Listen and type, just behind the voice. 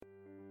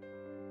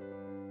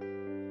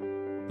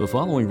The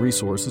following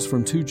resource is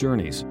from Two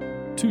Journeys.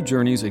 Two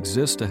Journeys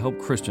exists to help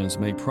Christians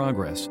make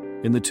progress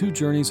in the two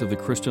journeys of the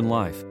Christian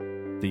life,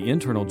 the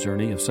internal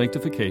journey of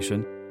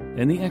sanctification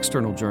and the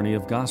external journey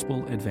of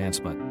gospel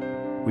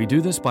advancement. We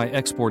do this by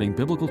exporting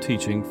biblical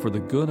teaching for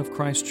the good of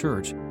Christ's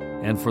church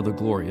and for the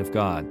glory of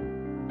God.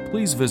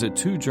 Please visit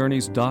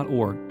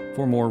twojourneys.org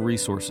for more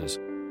resources.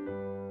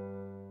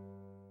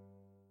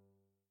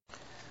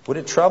 Would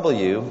it trouble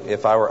you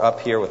if I were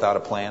up here without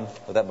a plan?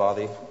 Would that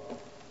bother you?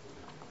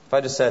 If I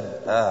just said,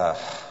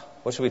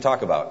 what should we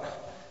talk about?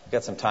 We've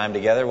got some time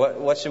together.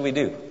 What should we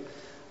do?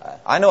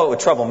 I know it would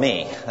trouble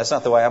me. That's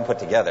not the way I'm put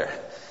together.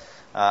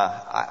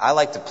 I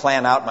like to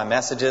plan out my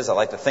messages. I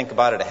like to think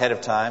about it ahead of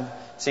time.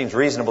 It seems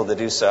reasonable to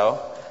do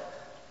so.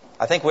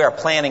 I think we are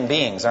planning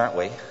beings, aren't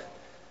we?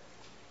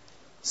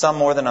 Some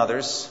more than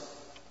others.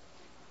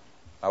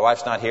 My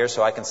wife's not here,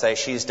 so I can say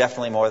she's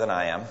definitely more than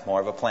I am,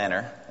 more of a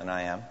planner than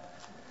I am.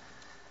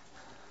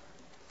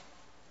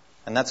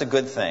 And that's a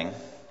good thing.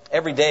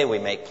 Every day we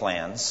make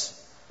plans.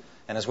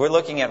 And as we're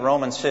looking at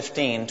Romans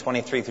 15,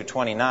 23 through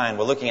 29,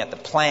 we're looking at the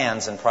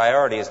plans and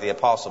priorities of the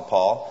Apostle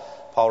Paul.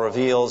 Paul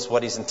reveals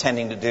what he's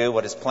intending to do,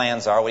 what his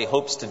plans are, what he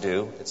hopes to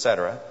do,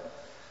 etc.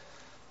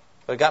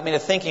 But it got me to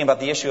thinking about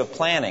the issue of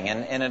planning.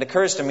 And it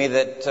occurs to me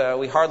that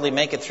we hardly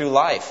make it through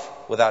life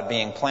without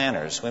being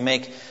planners. We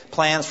make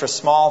plans for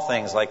small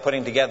things like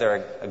putting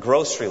together a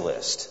grocery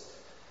list.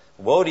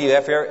 Woe to you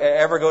if you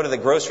ever go to the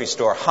grocery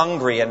store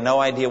hungry and no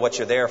idea what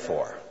you're there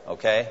for.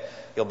 Okay?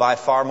 You'll buy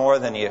far more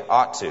than you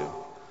ought to.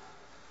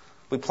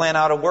 We plan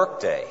out a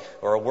work day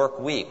or a work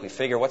week. We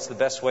figure what's the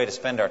best way to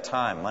spend our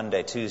time,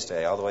 Monday,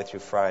 Tuesday, all the way through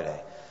Friday.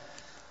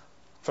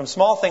 From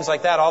small things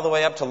like that all the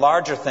way up to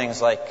larger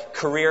things like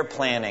career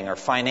planning or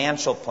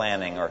financial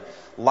planning or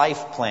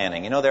life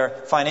planning. You know, there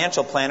are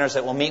financial planners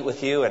that will meet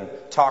with you and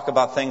talk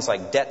about things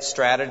like debt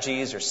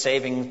strategies or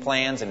saving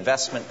plans,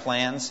 investment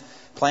plans,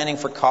 planning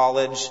for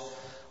college,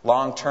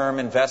 long-term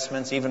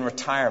investments, even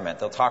retirement.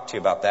 They'll talk to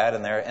you about that,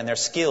 and they're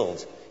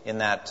skilled in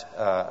that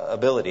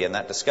ability and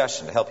that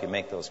discussion to help you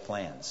make those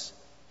plans.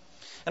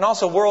 And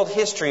also, world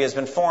history has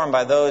been formed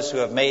by those who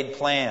have made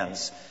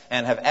plans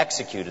and have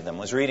executed them. I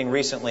was reading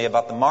recently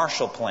about the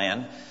Marshall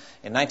Plan.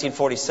 In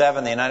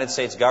 1947, the United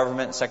States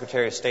government and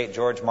Secretary of State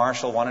George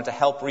Marshall wanted to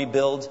help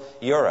rebuild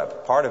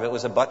Europe. Part of it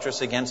was a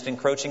buttress against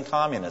encroaching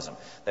communism.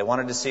 They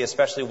wanted to see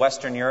especially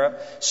Western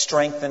Europe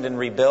strengthened and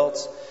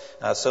rebuilt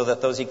so that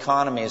those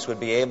economies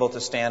would be able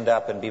to stand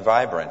up and be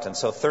vibrant. And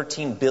so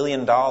 $13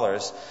 billion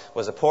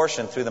was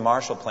apportioned through the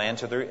Marshall Plan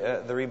to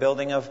the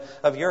rebuilding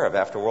of Europe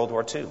after World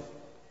War II.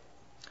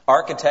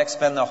 Architects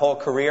spend their whole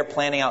career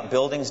planning out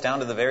buildings down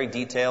to the very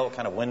detail,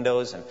 kind of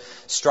windows and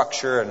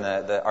structure and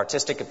the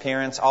artistic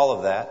appearance, all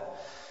of that.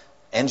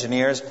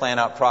 Engineers plan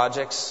out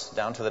projects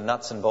down to the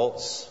nuts and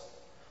bolts.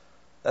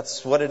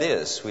 That's what it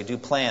is. We do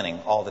planning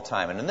all the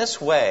time. And in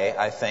this way,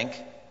 I think,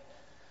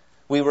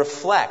 we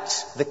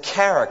reflect the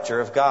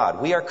character of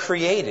God. We are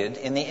created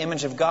in the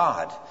image of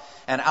God.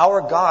 And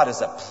our God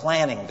is a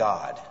planning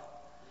God.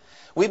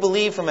 We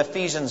believe from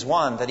Ephesians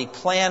 1 that He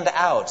planned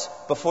out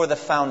before the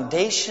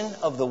foundation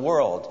of the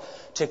world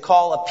to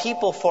call a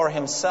people for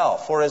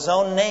Himself, for His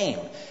own name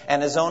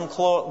and His own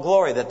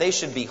glory, that they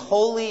should be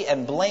holy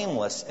and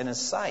blameless in His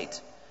sight.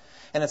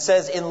 And it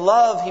says, in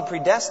love He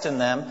predestined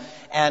them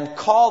and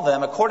called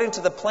them according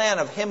to the plan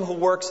of Him who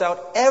works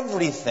out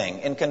everything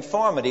in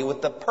conformity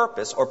with the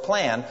purpose or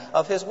plan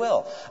of His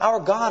will. Our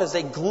God is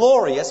a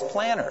glorious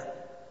planner.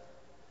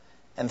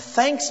 And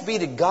thanks be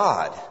to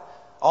God.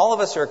 All of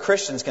us who are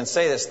Christians can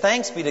say this.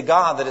 Thanks be to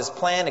God that His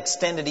plan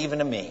extended even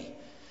to me.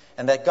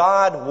 And that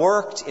God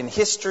worked in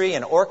history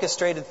and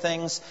orchestrated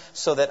things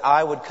so that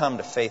I would come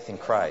to faith in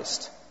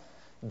Christ.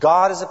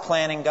 God is a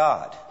planning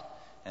God.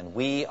 And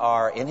we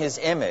are in His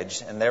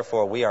image, and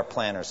therefore we are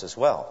planners as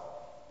well.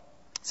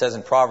 It says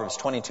in Proverbs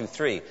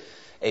 22:3,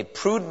 a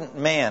prudent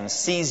man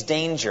sees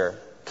danger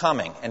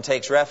coming and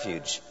takes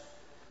refuge,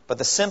 but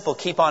the simple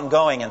keep on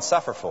going and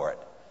suffer for it.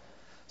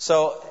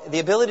 So the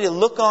ability to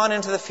look on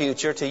into the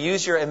future, to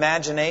use your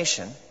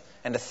imagination,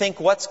 and to think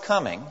what's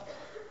coming,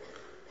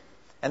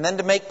 and then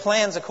to make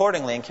plans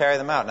accordingly and carry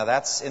them out. Now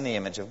that's in the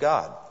image of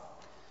God.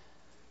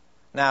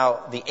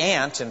 Now the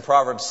ant in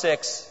Proverbs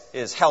 6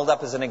 is held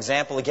up as an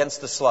example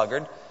against the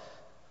sluggard.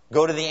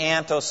 Go to the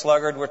ant, O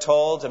sluggard, we're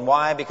told. And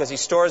why? Because he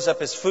stores up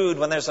his food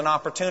when there's an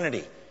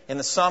opportunity. In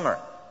the summer,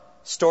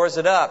 stores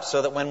it up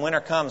so that when winter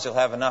comes, he'll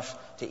have enough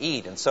to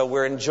eat. And so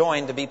we're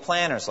enjoined to be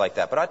planners like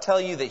that. But I tell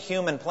you that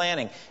human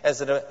planning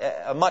is at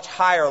a much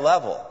higher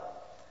level.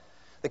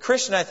 The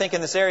Christian, I think,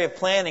 in this area of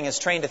planning is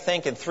trained to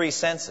think in three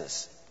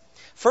senses.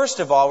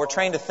 First of all, we're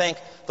trained to think,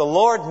 the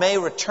Lord may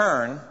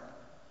return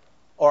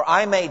or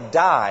I may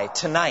die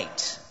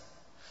tonight.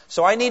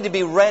 So I need to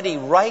be ready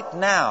right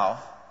now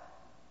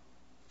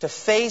to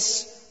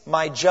face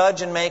my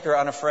judge and maker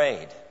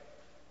unafraid.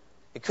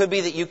 It could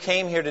be that you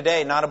came here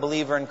today not a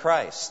believer in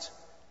Christ.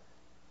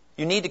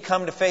 You need to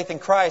come to faith in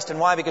Christ. And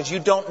why? Because you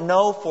don't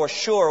know for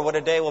sure what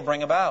a day will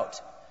bring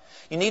about.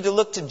 You need to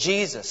look to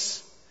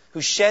Jesus,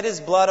 who shed His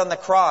blood on the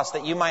cross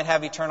that you might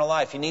have eternal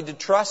life. You need to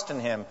trust in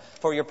Him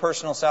for your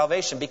personal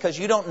salvation because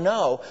you don't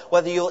know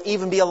whether you'll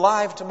even be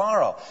alive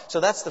tomorrow. So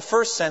that's the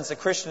first sense a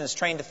Christian is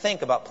trained to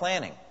think about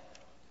planning.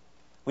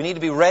 We need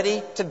to be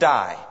ready to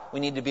die. We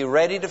need to be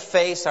ready to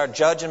face our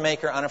judge and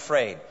maker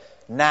unafraid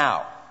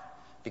now,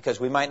 because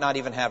we might not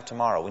even have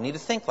tomorrow. We need to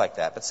think like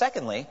that. But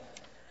secondly,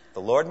 the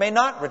Lord may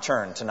not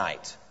return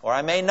tonight, or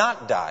I may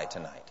not die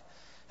tonight.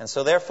 And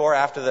so therefore,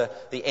 after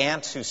the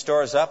ant who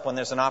stores up when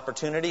there's an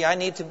opportunity, I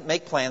need to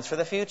make plans for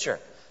the future.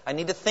 I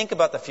need to think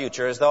about the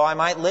future as though I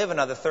might live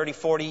another 30,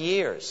 40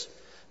 years.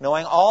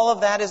 Knowing all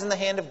of that is in the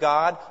hand of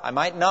God, I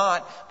might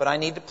not, but I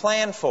need to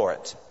plan for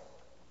it.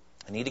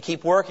 I need to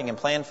keep working and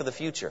plan for the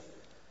future.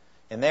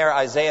 And there,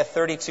 Isaiah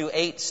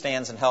 32:8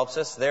 stands and helps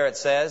us. There it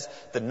says,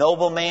 "The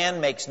noble man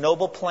makes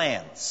noble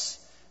plans,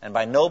 and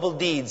by noble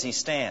deeds he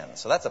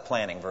stands." So that's a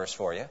planning verse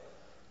for you.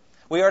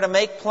 We are to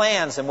make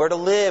plans, and we're to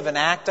live and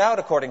act out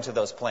according to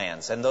those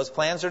plans. And those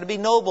plans are to be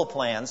noble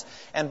plans,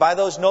 and by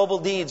those noble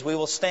deeds we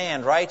will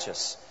stand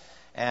righteous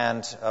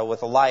and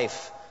with a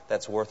life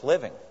that's worth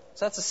living.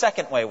 So that's the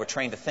second way we're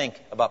trained to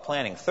think about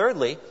planning.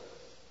 Thirdly,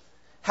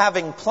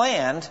 having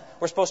planned,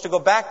 we're supposed to go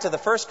back to the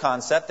first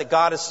concept that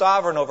God is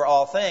sovereign over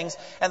all things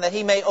and that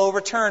He may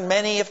overturn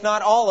many, if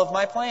not all, of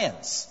my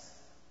plans.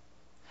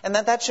 And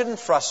that shouldn't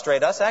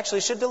frustrate us,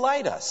 actually should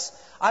delight us.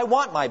 I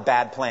want my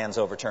bad plans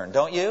overturned,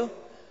 don't you?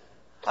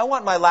 I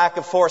want my lack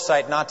of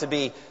foresight not to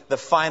be the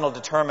final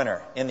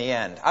determiner in the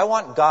end. I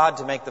want God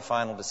to make the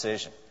final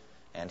decision.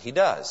 And He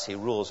does. He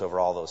rules over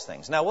all those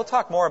things. Now, we'll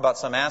talk more about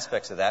some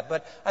aspects of that,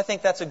 but I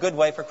think that's a good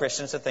way for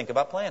Christians to think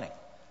about planning.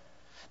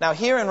 Now,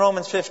 here in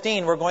Romans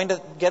 15, we're going to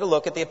get a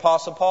look at the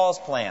Apostle Paul's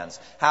plans,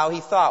 how he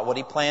thought, what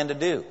he planned to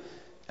do,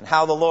 and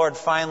how the Lord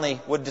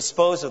finally would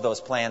dispose of those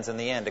plans in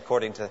the end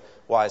according to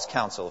wise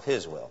counsel of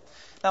His will.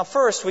 Now,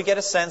 first, we get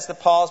a sense that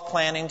Paul's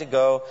planning to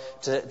go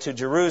to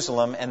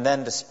Jerusalem and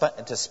then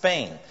to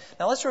Spain.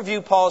 Now, let's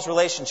review Paul's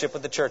relationship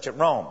with the church at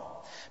Rome.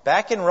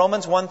 Back in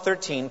Romans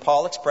 1:13,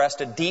 Paul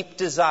expressed a deep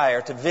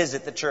desire to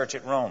visit the church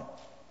at Rome.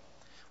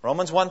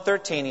 Romans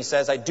 1:13, he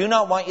says, "I do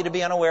not want you to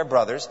be unaware,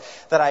 brothers,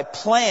 that I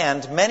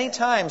planned many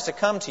times to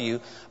come to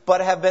you,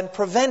 but have been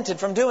prevented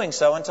from doing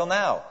so until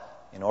now,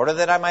 in order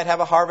that I might have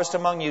a harvest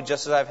among you,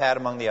 just as I've had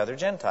among the other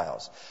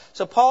Gentiles."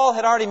 So Paul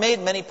had already made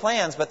many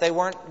plans, but they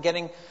weren't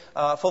getting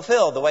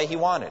fulfilled the way he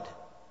wanted.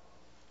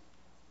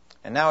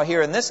 And now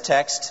here in this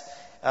text,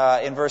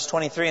 in verse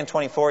 23 and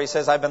 24, he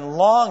says, "I've been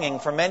longing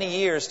for many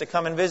years to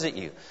come and visit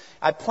you.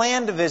 I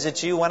plan to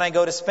visit you when I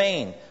go to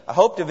Spain. I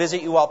hope to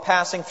visit you while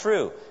passing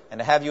through, and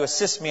to have you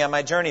assist me on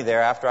my journey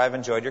there after I've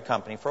enjoyed your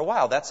company for a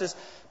while." That's his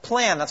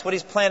plan. That's what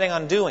he's planning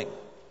on doing.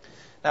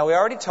 Now, we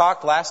already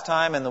talked last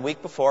time and the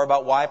week before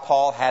about why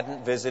Paul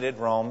hadn't visited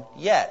Rome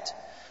yet.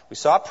 We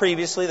saw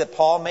previously that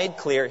Paul made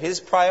clear his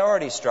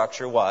priority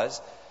structure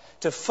was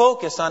to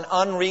focus on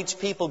unreached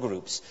people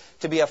groups,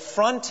 to be a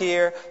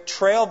frontier,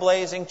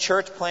 trailblazing,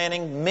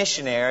 church-planning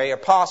missionary,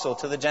 apostle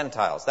to the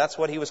Gentiles. That's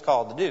what he was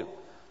called to do.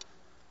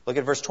 Look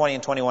at verse 20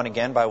 and 21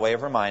 again by way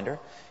of reminder.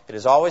 "It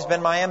has always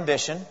been my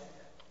ambition,"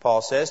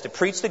 Paul says, "to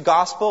preach the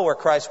gospel where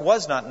Christ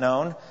was not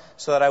known,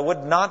 so that I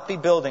would not be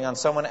building on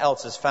someone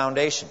else's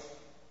foundation.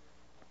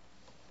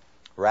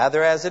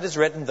 Rather, as it is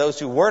written, those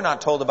who were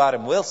not told about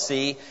Him will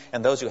see,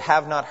 and those who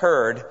have not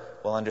heard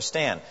will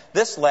understand."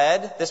 This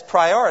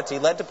priority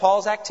led to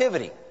Paul's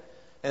activity.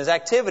 And his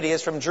activity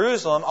is from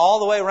Jerusalem all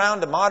the way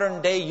around to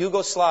modern-day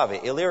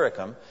Yugoslavia,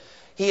 Illyricum.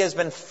 He has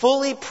been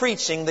fully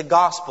preaching the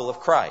gospel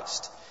of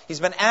Christ. He's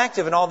been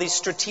active in all these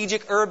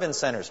strategic urban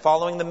centers,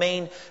 following the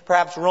main,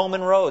 perhaps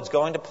Roman roads,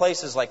 going to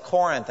places like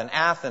Corinth and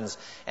Athens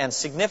and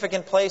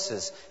significant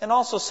places, and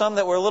also some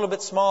that were a little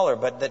bit smaller,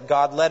 but that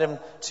God led him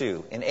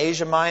to. In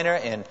Asia Minor,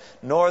 in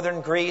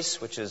northern Greece,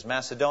 which is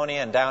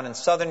Macedonia, and down in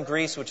southern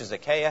Greece, which is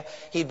Achaia,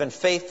 he'd been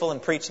faithful in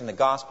preaching the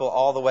gospel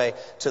all the way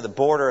to the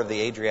border of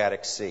the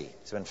Adriatic Sea.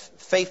 He's been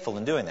faithful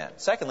in doing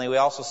that. Secondly, we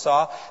also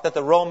saw that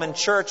the Roman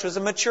church was a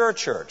mature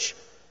church.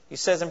 He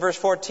says in verse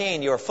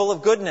 14, "You are full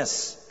of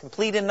goodness,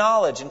 complete in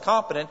knowledge, and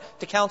competent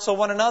to counsel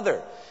one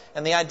another."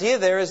 And the idea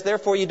there is,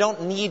 therefore, you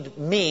don't need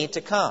me to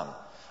come.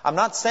 I'm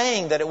not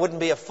saying that it wouldn't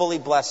be a fully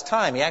blessed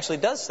time. He actually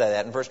does say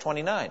that in verse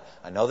 29.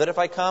 "I know that if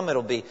I come,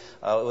 it'll be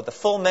with the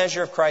full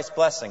measure of Christ's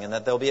blessing, and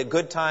that there'll be a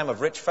good time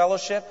of rich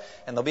fellowship,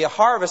 and there'll be a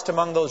harvest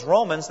among those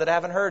Romans that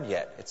haven't heard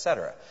yet,"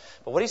 etc.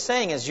 But what he's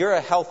saying is, you're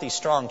a healthy,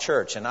 strong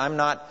church, and I'm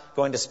not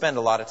going to spend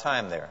a lot of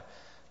time there.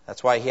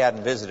 That's why he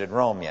hadn't visited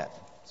Rome yet.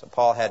 So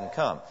Paul hadn't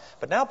come.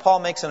 But now Paul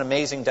makes an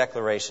amazing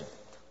declaration.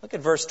 Look at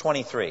verse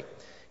 23.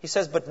 He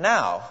says, "But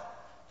now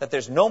that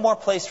there's no more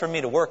place for me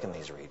to work in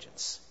these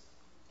regions."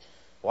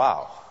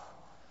 Wow.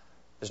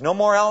 There's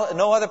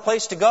no other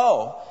place to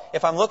go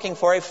if I'm looking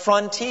for a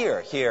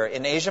frontier here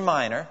in Asia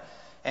Minor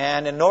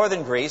and in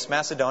northern Greece,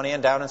 Macedonia,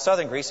 and down in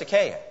southern Greece,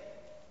 Achaia.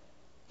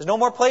 There's no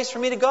more place for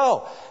me to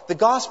go. The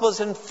gospel has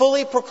been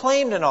fully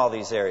proclaimed in all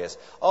these areas.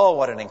 Oh,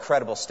 what an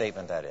incredible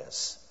statement that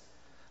is.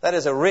 That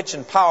is a rich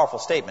and powerful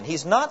statement.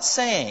 He's not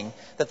saying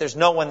that there's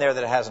no one there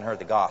that hasn't heard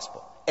the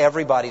gospel.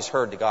 Everybody's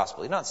heard the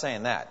gospel. He's not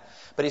saying that.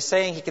 But he's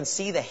saying he can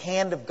see the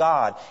hand of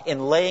God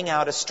in laying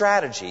out a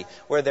strategy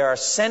where there are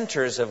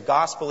centers of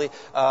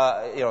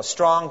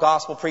strong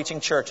gospel preaching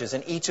churches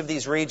in each of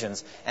these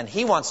regions. And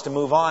he wants to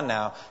move on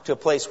now to a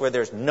place where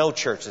there's no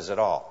churches at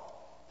all.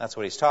 That's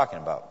what he's talking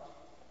about.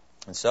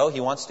 And so he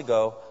wants to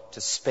go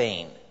to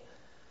Spain.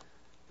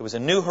 It was a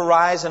new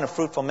horizon of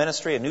fruitful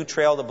ministry, a new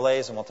trail to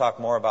blaze, and we'll talk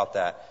more about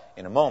that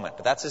in a moment.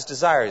 But that's his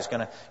desire. He's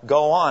going to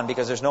go on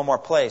because there's no more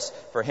place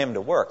for him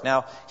to work.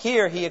 Now,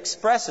 here he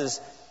expresses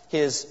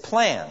his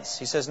plans.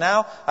 He says,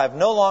 now I have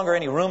no longer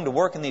any room to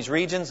work in these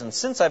regions, and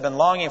since I've been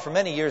longing for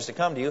many years to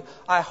come to you,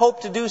 I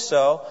hope to do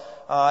so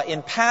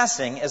in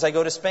passing as I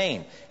go to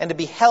Spain, and to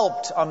be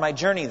helped on my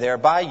journey there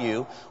by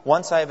you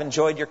once I have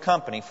enjoyed your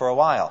company for a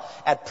while.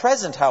 At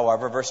present,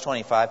 however, verse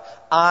 25,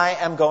 I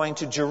am going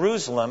to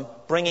Jerusalem,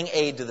 bringing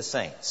aid to the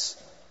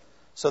saints.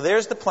 So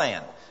there's the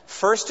plan.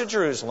 First to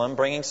Jerusalem,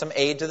 bringing some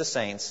aid to the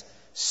saints.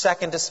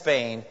 Second to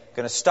Spain,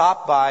 going to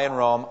stop by in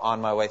Rome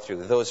on my way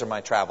through. Those are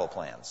my travel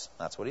plans.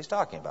 That's what he's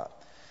talking about.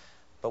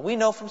 But we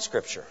know from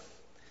Scripture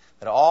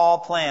that all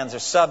plans are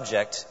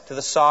subject to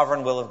the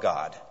sovereign will of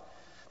God.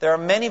 There are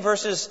many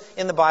verses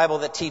in the Bible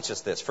that teach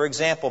us this. For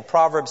example,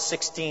 Proverbs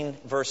 16,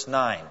 verse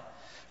 9.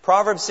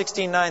 Proverbs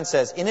 16:9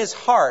 says, in his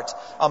heart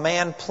a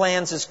man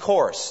plans his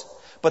course,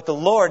 but the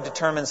Lord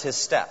determines his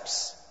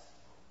steps.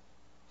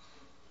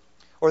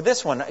 Or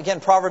this one, again,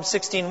 Proverbs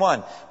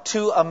 16:1.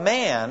 To a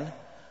man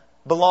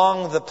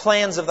belong the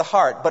plans of the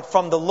heart, but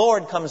from the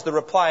Lord comes the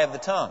reply of the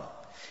tongue.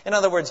 In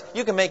other words,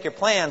 you can make your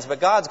plans, but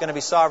God's going to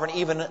be sovereign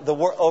even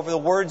over the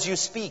words you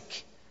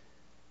speak.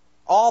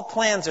 All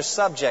plans are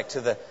subject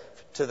to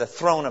the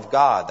throne of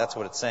God. That's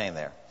what it's saying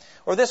there.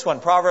 Or this one,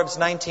 Proverbs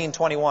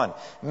 19:21.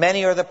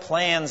 Many are the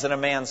plans in a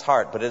man's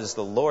heart, but it is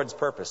the Lord's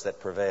purpose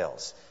that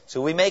prevails.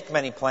 So we make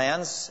many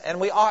plans, and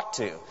we ought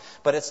to,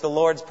 but it's the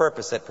Lord's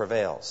purpose that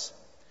prevails.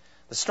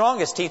 The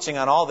strongest teaching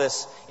on all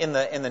this in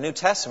the New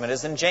Testament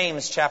is in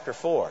James chapter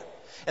 4.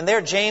 And there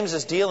James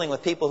is dealing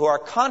with people who are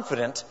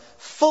confident,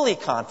 fully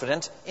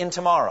confident in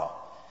tomorrow.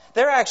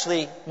 They're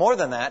actually, more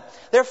than that,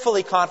 they're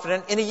fully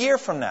confident in a year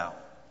from now.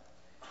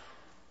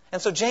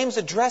 And so James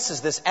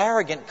addresses this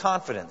arrogant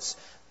confidence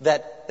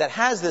that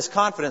has this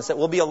confidence that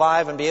we'll be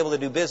alive and be able to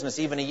do business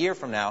even a year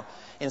from now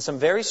in some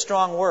very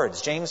strong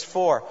words. James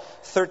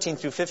 4:13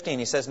 through 15,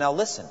 he says, now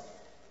listen,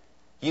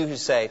 you who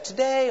say,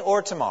 today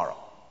or tomorrow.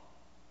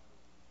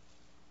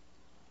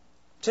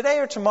 Today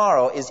or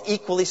tomorrow is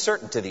equally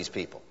certain to these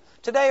people.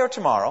 Today or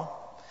tomorrow,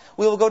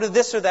 we will go to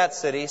this or that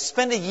city,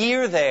 spend a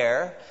year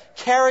there,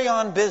 carry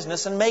on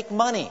business, and make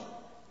money.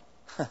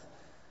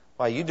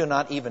 Why, you do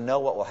not even know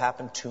what will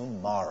happen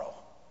tomorrow.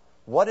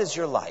 What is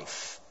your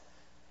life?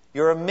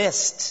 You're a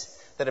mist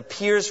that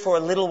appears for a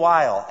little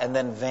while and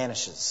then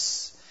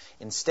vanishes.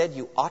 Instead,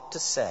 you ought to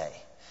say,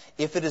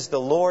 if it is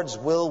the Lord's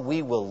will,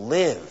 we will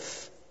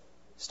live.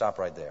 Stop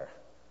right there.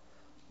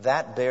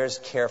 That bears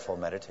careful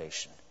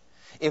meditation.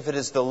 If it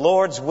is the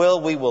Lord's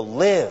will, we will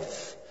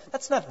live.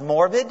 That's not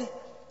morbid.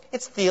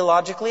 It's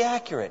theologically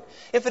accurate.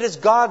 If it is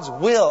God's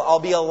will, I'll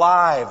be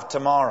alive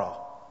tomorrow.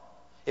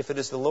 If it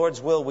is the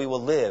Lord's will, we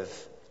will live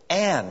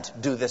and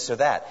do this or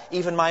that.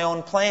 Even my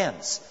own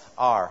plans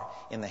are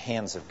in the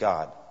hands of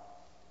God.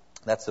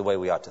 That's the way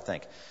we ought to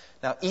think.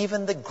 Now,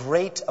 even the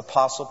great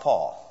Apostle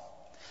Paul,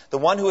 the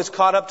one who was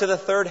caught up to the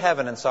third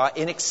heaven and saw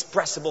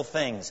inexpressible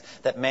things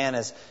that man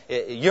is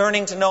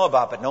yearning to know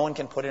about, but no one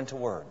can put into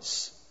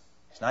words.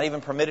 He's not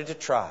even permitted to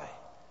try.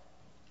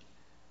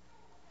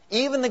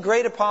 Even the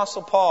great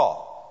Apostle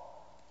Paul,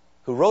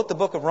 who wrote the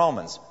book of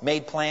Romans,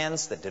 made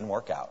plans that didn't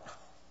work out.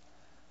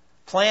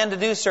 Planned to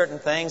do certain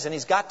things, and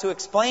he's got to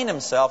explain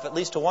himself, at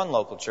least to one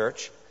local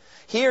church.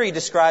 Here he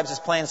describes his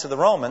plans to the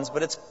Romans,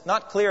 but it's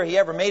not clear he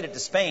ever made it to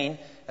Spain,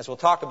 as we'll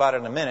talk about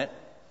in a minute.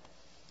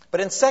 But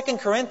in 2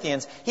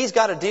 Corinthians, he's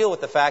got to deal with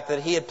the fact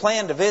that he had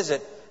planned to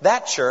visit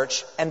that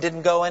church and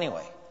didn't go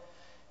anyway.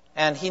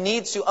 And he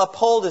needs to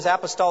uphold his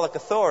apostolic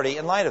authority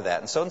in light of that.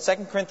 And so in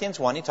 2 Corinthians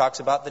 1, he talks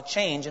about the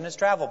change in his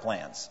travel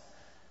plans.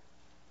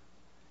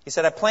 He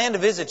said, I plan to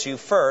visit you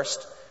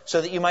first so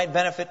that you might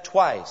benefit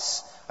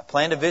twice. I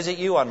plan to visit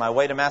you on my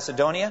way to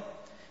Macedonia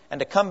and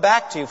to come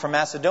back to you from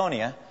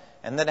Macedonia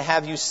and then to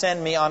have you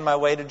send me on my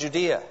way to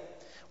Judea.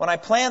 When I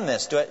planned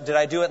this, did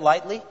I do it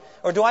lightly?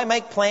 Or do I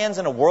make plans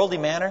in a worldly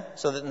manner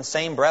so that in the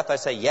same breath I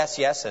say yes,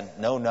 yes, and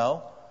no,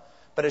 no?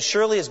 But as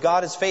surely as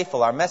God is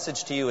faithful, our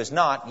message to you is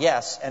not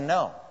yes and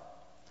no.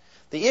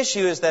 The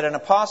issue is that an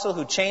apostle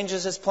who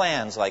changes his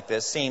plans like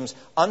this seems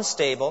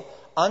unstable,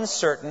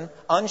 uncertain,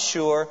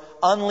 unsure,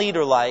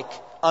 unleader-like,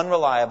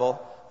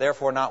 unreliable,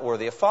 therefore not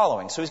worthy of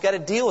following. So he's got to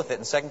deal with it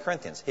in 2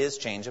 Corinthians, his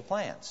change of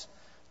plans.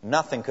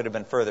 Nothing could have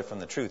been further from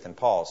the truth in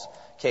Paul's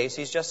case.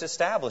 He's just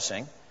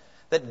establishing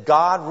that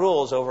God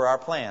rules over our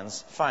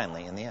plans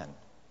finally in the end.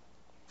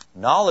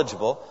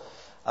 Knowledgeable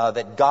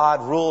that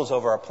God rules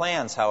over our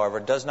plans, however,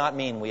 does not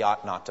mean we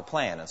ought not to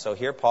plan. And so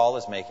here Paul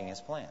is making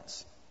his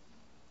plans.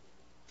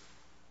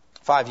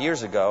 5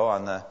 years ago,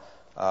 on the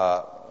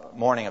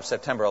morning of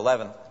September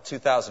 11th,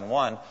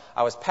 2001,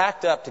 I was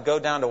packed up to go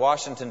down to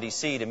Washington,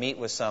 D.C. to meet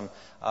with some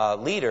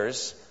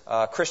leaders,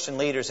 Christian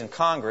leaders in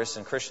Congress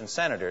and Christian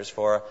senators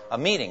for a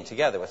meeting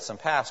together with some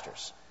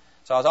pastors.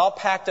 So I was all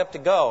packed up to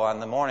go on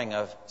the morning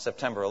of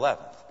September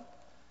 11th.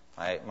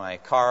 My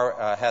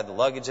car had the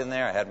luggage in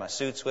there. I had my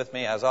suits with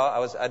me.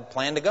 I'd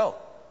planned to go.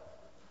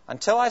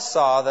 Until I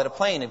saw that a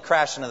plane had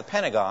crashed into the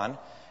Pentagon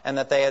and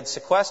that they had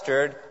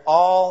sequestered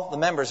all the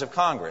members of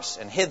Congress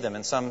and hid them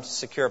in some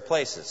secure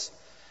places.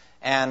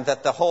 And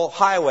that the whole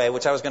highway,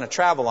 which I was going to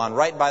travel on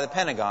right by the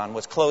Pentagon,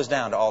 was closed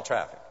down to all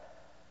traffic.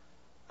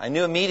 I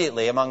knew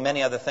immediately, among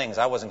many other things,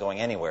 I wasn't going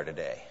anywhere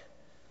today.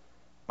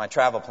 My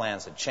travel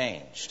plans had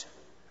changed.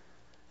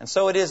 And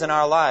so it is in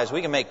our lives.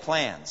 We can make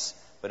plans,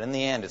 but in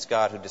the end, it's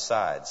God who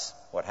decides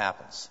what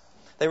happens.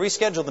 They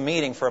rescheduled the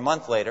meeting for a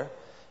month later,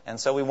 and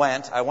so I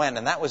went,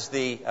 and that was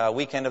the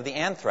weekend of the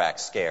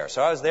anthrax scare.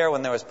 So I was there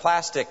when there was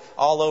plastic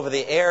all over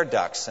the air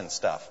ducts and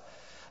stuff.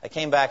 I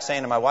came back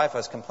saying to my wife I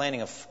was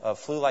complaining of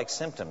flu-like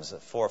symptoms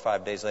 4 or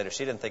 5 days later.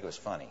 She didn't think it was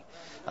funny.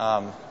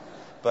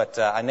 But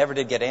I never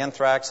did get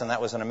anthrax, and that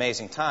was an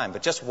amazing time.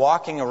 But just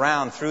walking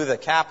around through the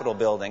Capitol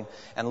building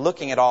and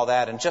looking at all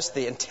that, and just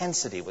the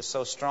intensity was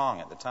so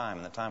strong at the time,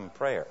 in the time of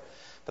prayer.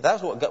 But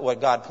that was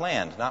what God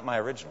planned, not my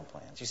original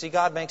plans. You see,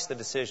 God makes the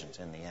decisions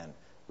in the end.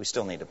 We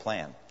still need to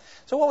plan.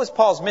 So what was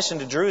Paul's mission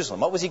to Jerusalem?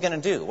 What was he going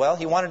to do? Well,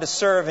 he wanted to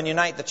serve and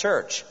unite the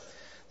church.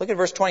 Look at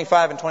verse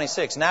 25 and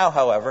 26. Now,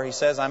 however, he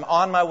says, I'm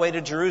on my way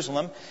to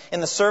Jerusalem in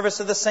the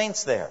service of the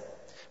saints there.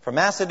 For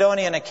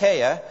Macedonia and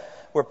Achaia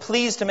were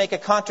pleased to make a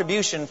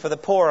contribution for the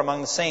poor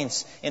among the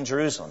saints in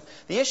Jerusalem.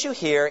 The issue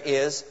here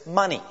is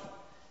money.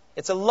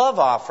 It's a love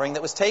offering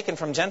that was taken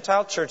from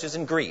Gentile churches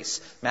in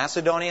Greece.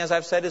 Macedonia, as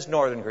I've said, is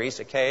northern Greece.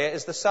 Achaia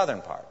is the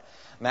southern part.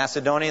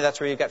 Macedonia, that's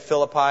where you've got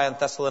Philippi and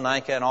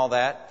Thessalonica and all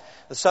that.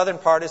 The southern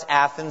part is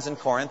Athens and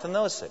Corinth and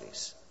those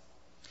cities.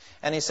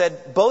 And he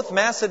said both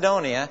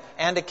Macedonia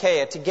and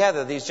Achaia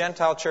together, these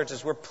Gentile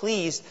churches, were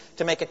pleased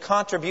to make a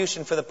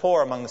contribution for the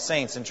poor among the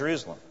saints in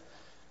Jerusalem.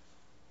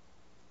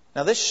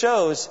 Now this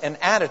shows an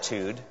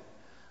attitude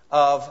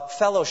of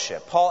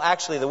fellowship. Paul,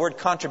 actually, the word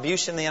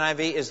contribution in the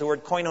NIV is the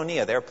word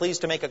koinonia. They are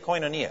pleased to make a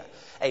koinonia.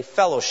 A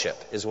fellowship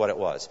is what it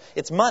was.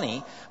 It's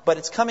money, but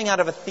it's coming out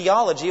of a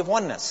theology of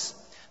oneness.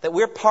 That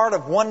we're part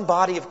of one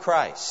body of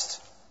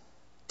Christ.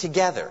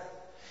 Together.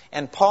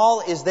 And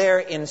Paul is there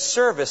in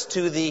service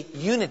to the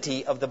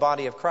unity of the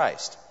body of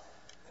Christ.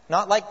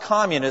 Not like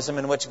communism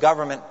in which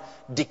government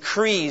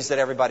decrees that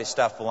everybody's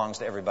stuff belongs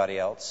to everybody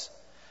else.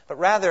 But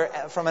rather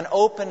from an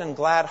open and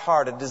glad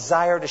heart, a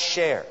desire to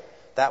share.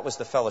 That was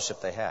the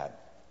fellowship they had.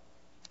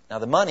 Now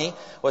the money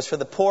was for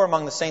the poor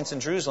among the saints in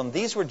Jerusalem.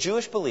 These were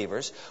Jewish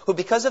believers who,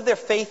 because of their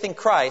faith in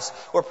Christ,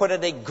 were put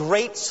at a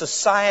great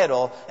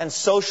societal and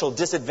social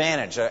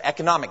disadvantage, or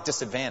economic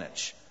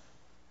disadvantage.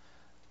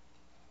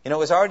 You know, it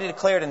was already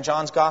declared in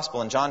John's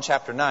Gospel in John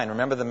chapter 9.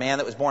 Remember the man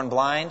that was born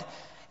blind?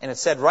 And it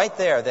said right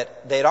there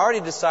that they had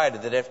already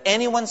decided that if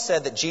anyone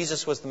said that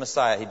Jesus was the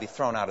Messiah, he'd be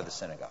thrown out of the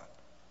synagogue.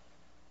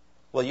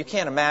 Well, you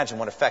can't imagine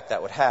what effect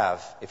that would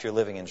have if you're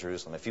living in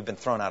Jerusalem, if you've been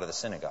thrown out of the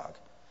synagogue.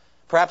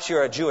 Perhaps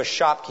you're a Jewish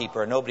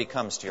shopkeeper and nobody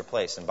comes to your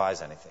place and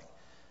buys anything.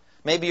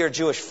 Maybe you're a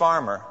Jewish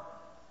farmer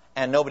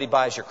and nobody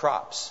buys your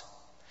crops.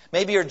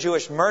 Maybe you're a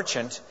Jewish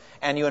merchant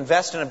and you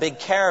invest in a big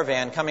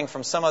caravan coming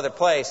from some other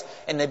place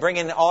and they bring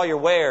in all your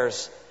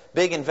wares,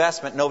 big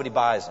investment, nobody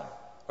buys them.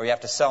 Or you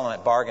have to sell them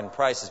at bargain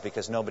prices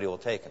because nobody will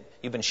take them.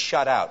 You've been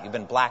shut out. You've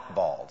been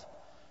blackballed.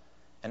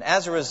 And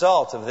as a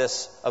result of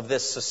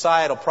this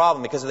societal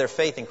problem, because of their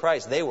faith in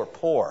Christ, they were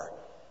poor.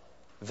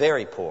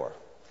 Very poor.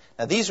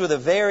 Now these were the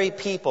very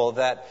people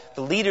that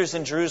the leaders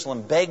in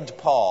Jerusalem begged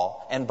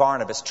Paul and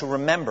Barnabas to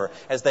remember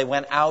as they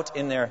went out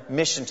in their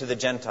mission to the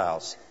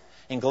Gentiles.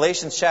 In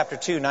Galatians chapter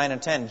 2, 9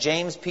 and 10,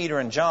 James, Peter,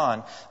 and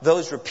John,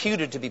 those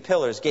reputed to be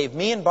pillars, gave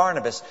me and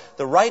Barnabas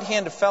the right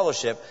hand of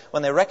fellowship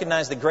when they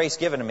recognized the grace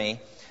given to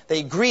me. They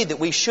agreed that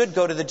we should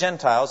go to the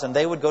Gentiles and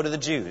they would go to the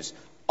Jews.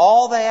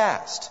 All they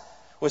asked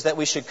was that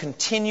we should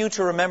continue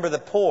to remember the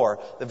poor,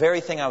 the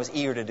very thing I was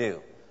eager to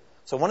do.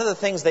 So one of the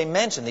things they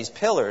mentioned, these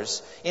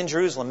pillars in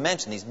Jerusalem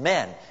mentioned, these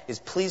men, is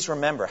please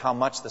remember how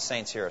much the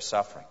saints here are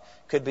suffering.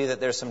 Could be that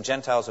there's some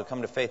Gentiles who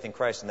come to faith in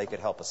Christ and they could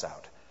help us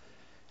out.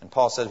 And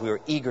Paul says we were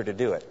eager to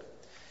do it.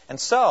 And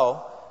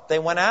so they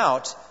went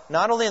out,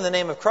 not only in the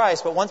name of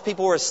Christ, but once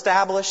people were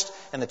established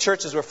and the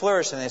churches were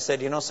flourishing, they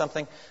said, you know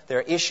something? There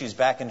are issues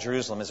back in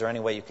Jerusalem. Is there any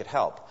way you could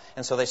help?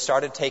 And so they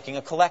started taking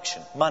a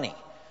collection, money,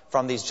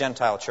 from these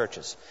Gentile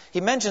churches.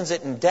 He mentions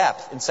it in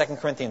depth in 2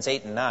 Corinthians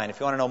 8 and 9. If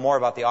you want to know more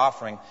about the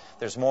offering,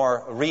 there's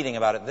more reading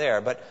about it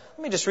there. But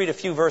let me just read a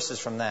few verses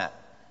from that.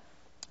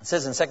 It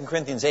says in 2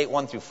 Corinthians 8,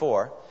 1 through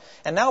 4,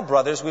 and now,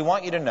 brothers, we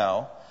want you to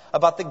know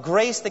about the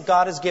grace that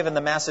God has given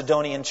the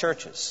Macedonian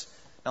churches.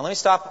 Now let me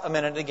stop a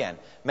minute again.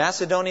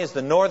 Macedonia is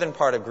the northern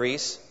part of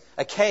Greece.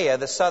 Achaia,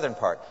 the southern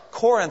part.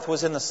 Corinth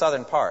was in the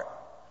southern part.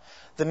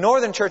 The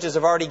northern churches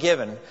have already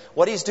given.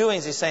 What he's doing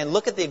is he's saying,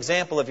 look at the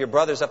example of your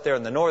brothers up there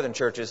in the northern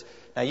churches.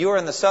 Now you are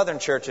in the southern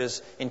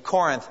churches in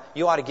Corinth.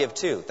 You ought to give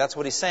too. That's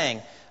what he's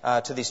saying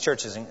to these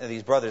churches,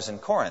 these brothers in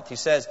Corinth. He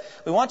says,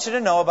 we want you to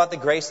know about the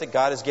grace that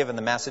God has given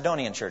the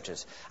Macedonian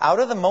churches. Out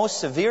of the most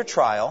severe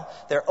trial,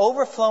 their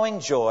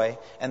overflowing joy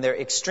and their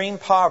extreme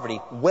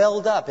poverty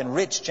welled up in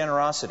rich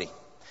generosity.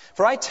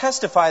 For I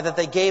testify that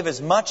they gave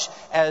as much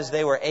as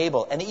they were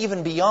able, and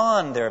even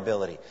beyond their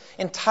ability.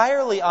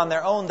 Entirely on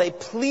their own, they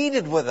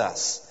pleaded with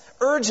us,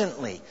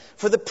 urgently,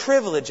 for the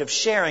privilege of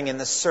sharing in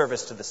this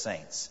service to the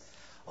saints.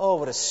 Oh,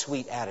 what a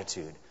sweet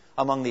attitude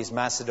among these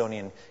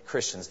Macedonian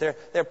Christians.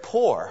 They're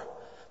poor,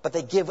 but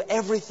they give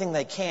everything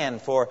they can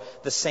for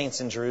the saints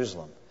in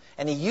Jerusalem.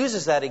 And he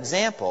uses that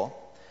example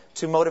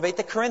to motivate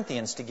the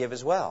Corinthians to give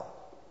as well.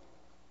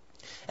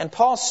 And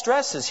Paul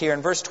stresses here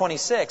in verse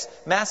 26,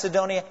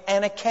 Macedonia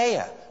and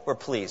Achaia were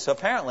pleased. So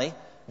apparently,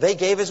 they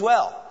gave as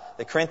well.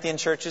 The Corinthian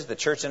churches, the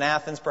church in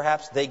Athens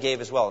perhaps, they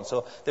gave as well. And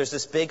so there's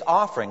this big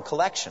offering,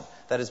 collection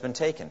that has been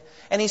taken.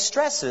 And he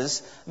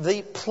stresses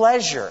the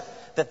pleasure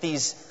that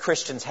these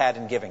Christians had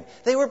in giving.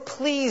 They were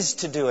pleased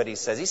to do it, he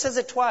says. He says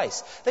it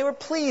twice. They were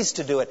pleased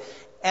to do it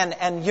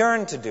and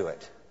yearned to do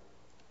it.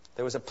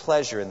 There was a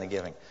pleasure in the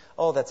giving.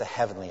 Oh, that's a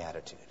heavenly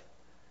attitude.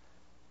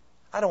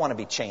 I don't want to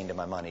be chained to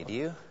my money, do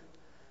you?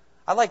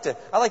 I like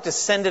to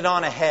send it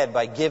on ahead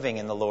by giving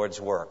in the Lord's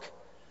work.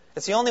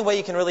 It's the only way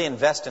you can really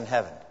invest in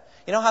heaven.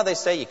 You know how they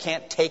say you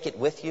can't take it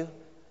with you?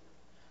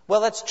 Well,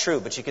 that's true,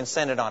 but you can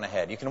send it on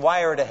ahead. You can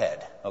wire it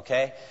ahead,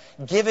 okay?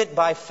 Give it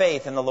by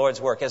faith in the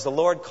Lord's work. As the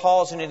Lord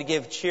calls you to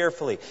give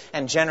cheerfully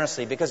and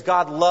generously, because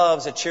God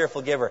loves a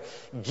cheerful giver.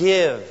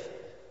 Give.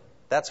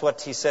 That's what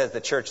he says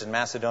the church in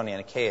Macedonia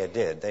and Achaia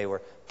did. They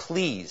were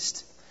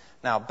pleased.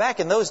 Now, back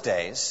in those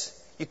days,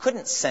 you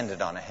couldn't send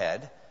it on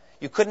ahead.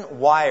 You couldn't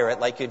wire it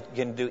like you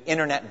can do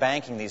internet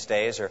banking these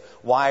days, or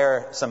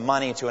wire some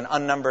money to an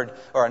unnumbered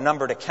or a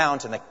numbered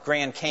account in the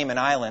Grand Cayman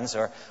Islands,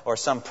 or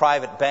some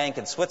private bank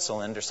in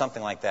Switzerland or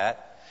something like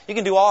that. You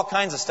can do all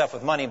kinds of stuff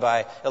with money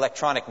by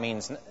electronic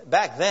means.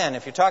 Back then,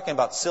 if you're talking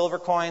about silver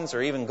coins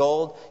or even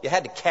gold, you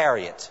had to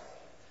carry it.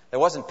 There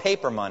wasn't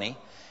paper money.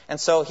 And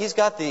so he's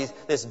got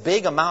this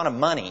big amount of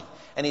money,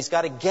 and he's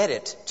got to get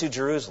it to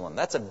Jerusalem.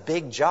 That's a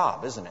big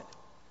job, isn't it?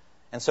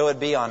 And so it'd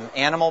be on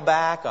animal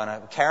back, on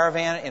a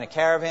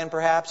caravan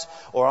perhaps,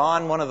 or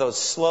on one of those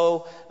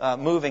slow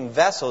moving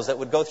vessels that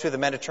would go through the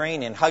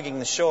Mediterranean, hugging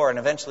the shore and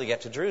eventually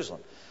get to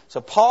Jerusalem.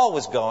 So Paul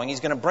was going, he's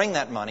going to bring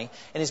that money,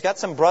 and he's got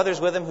some brothers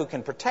with him who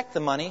can protect the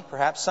money,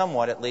 perhaps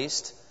somewhat at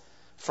least,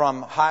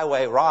 from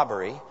highway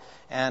robbery,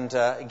 and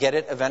get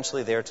it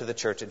eventually there to the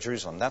church at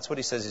Jerusalem. That's what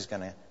he says he's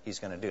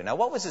going to do. Now,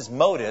 what was his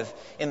motive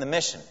in the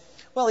mission?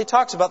 Well, he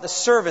talks about the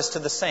service to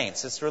the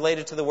saints. It's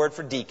related to the word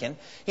for deacon.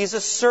 He's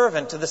a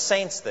servant to the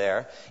saints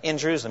there in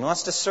Jerusalem. He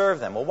wants to serve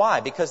them. Well,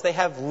 why? Because they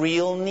have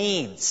real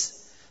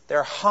needs.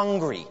 They're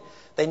hungry.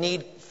 They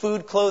need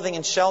food, clothing,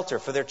 and shelter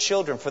for their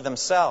children, for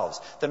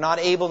themselves. They're not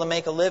able to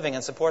make a living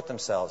and support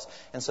themselves.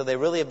 And so they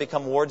really have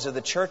become wards of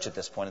the church at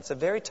this point. It's a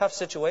very tough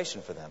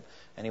situation for them,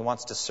 and he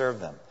wants to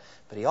serve them.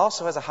 But he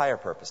also has a higher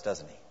purpose,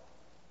 doesn't he?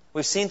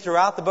 We've seen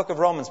throughout the book of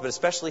Romans, but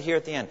especially here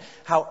at the end,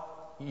 how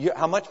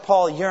much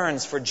Paul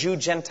yearns for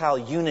Jew-Gentile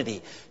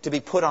unity to be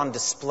put on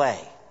display.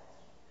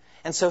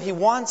 And so he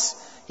wants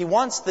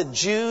the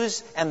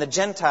Jews and the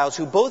Gentiles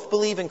who both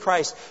believe in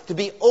Christ to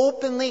be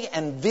openly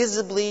and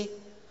visibly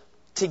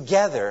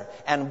together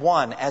and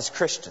one as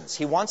Christians.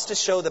 He wants to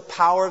show the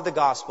power of the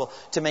gospel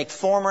to make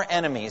former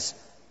enemies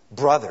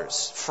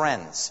brothers,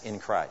 friends in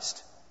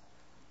Christ.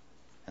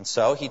 And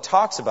so he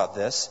talks about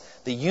this,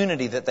 the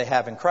unity that they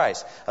have in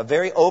Christ. A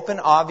very open,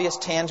 obvious,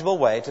 tangible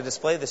way to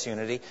display this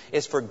unity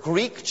is for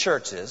Greek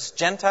churches,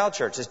 Gentile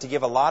churches, to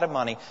give a lot of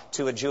money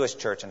to a Jewish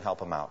church and help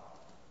them out.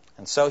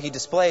 And so he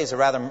displays a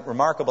rather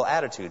remarkable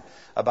attitude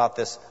about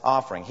this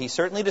offering. He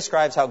certainly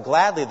describes how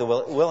gladly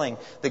willing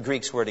the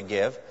Greeks were to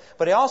give,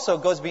 but he also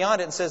goes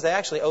beyond it and says they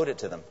actually owed it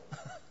to them.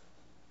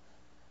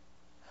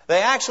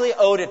 They actually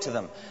owed it to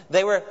them.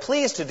 They were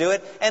pleased to do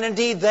it, and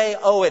indeed they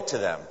owe it to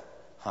them.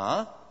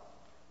 Huh?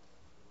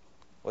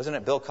 Wasn't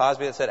it Bill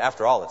Cosby that said,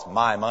 after all, it's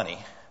my money?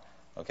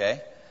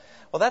 Okay?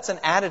 Well, that's an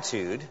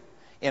attitude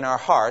in our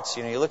hearts.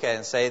 You look at it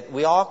and say,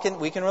 we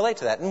can relate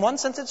to that. In one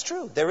sense, it's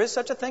true. There is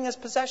such a thing as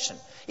possession.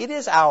 It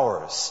is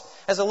ours.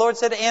 As the Lord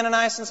said to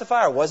Ananias and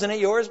Sapphira, wasn't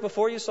it yours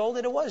before you sold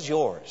it? It was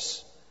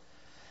yours.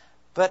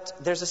 But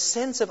there's a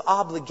sense of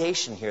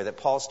obligation here that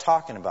Paul's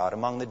talking about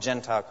among the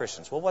Gentile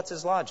Christians. Well, what's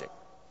his logic?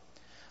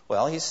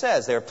 Well, he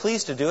says they're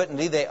pleased to do it,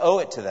 indeed they owe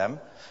it to them.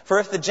 For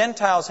if the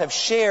Gentiles have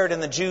shared in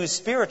the Jews'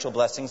 spiritual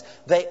blessings,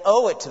 they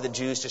owe it to the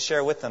Jews to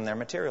share with them their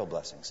material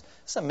blessings.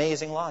 It's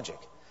amazing logic.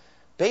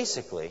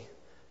 Basically,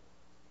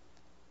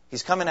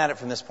 he's coming at it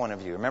from this point of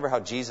view. Remember how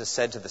Jesus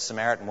said to the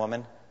Samaritan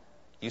woman,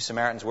 you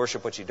Samaritans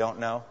worship what you don't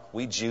know.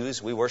 We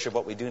Jews, we worship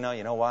what we do know.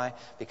 You know why?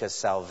 Because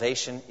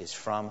salvation is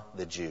from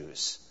the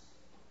Jews.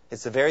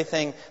 It's the very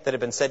thing that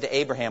had been said to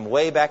Abraham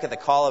way back at the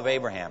call of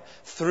Abraham.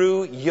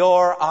 Through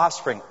your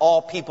offspring,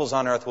 all peoples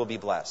on earth will be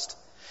blessed.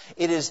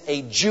 It is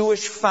a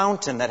Jewish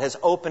fountain that has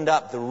opened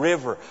up the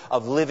river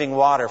of living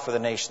water for the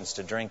nations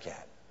to drink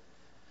at.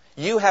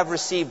 You have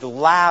received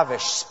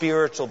lavish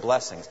spiritual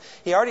blessings.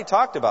 He already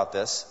talked about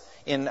this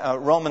in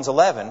Romans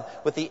 11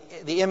 with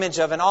the image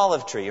of an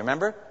olive tree.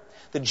 Remember?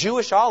 The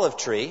Jewish olive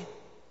tree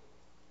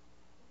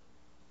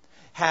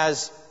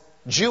has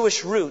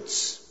Jewish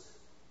roots,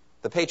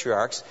 the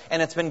patriarchs,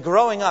 and it's been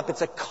growing up.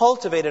 It's a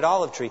cultivated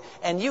olive tree.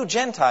 And you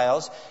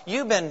Gentiles,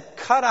 you've been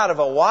cut out of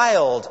a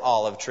wild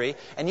olive tree,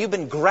 and you've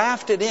been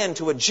grafted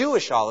into a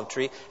Jewish olive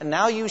tree, and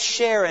now you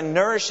share in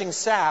nourishing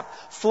sap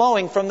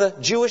flowing from the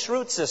Jewish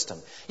root system.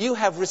 You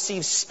have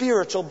received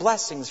spiritual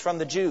blessings from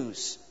the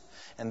Jews.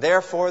 And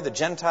therefore, the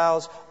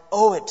Gentiles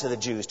owe it to the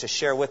Jews to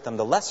share with them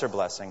the lesser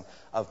blessing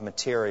of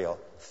material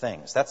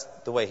things. That's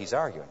the way he's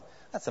arguing.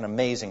 That's an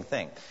amazing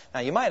thing.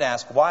 Now, you might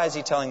ask, why is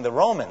he telling the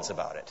Romans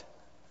about it?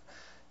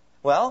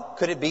 Well,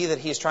 could it be that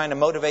he's trying to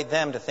motivate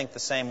them to think the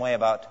same way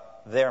about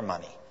their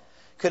money?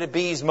 Could it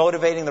be he's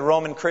motivating the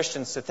Roman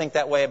Christians to think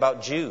that way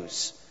about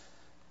Jews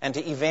and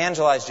to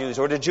evangelize Jews,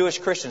 or to Jewish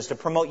Christians to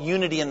promote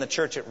unity in the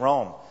church at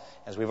Rome?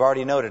 As we've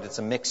already noted, it's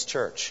a mixed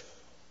church.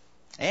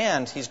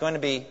 And he's going to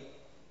be,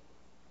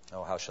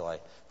 how shall I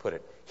put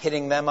it,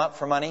 hitting them up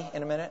for money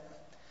in a minute.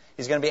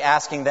 He's going to be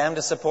asking them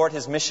to support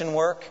his mission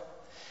work.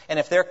 And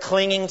if they're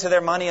clinging to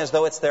their money as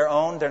though it's their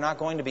own, they're not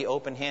going to be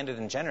open-handed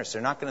and generous.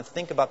 They're not going to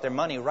think about their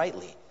money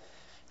rightly.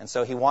 And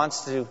so he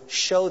wants to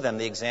show them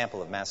the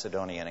example of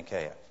Macedonia and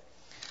Achaia.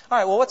 All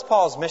right, well, what's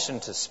Paul's mission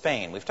to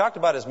Spain? We've talked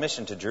about his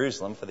mission to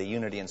Jerusalem for the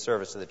unity and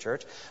service of the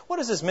church. What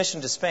is his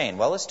mission to Spain?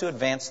 Well, it's to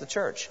advance the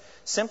church.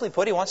 Simply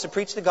put, he wants to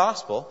preach the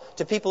gospel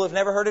to people who've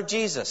never heard of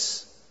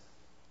Jesus.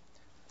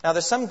 Now,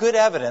 there's some good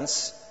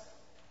evidence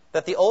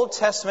that the Old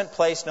Testament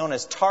place known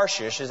as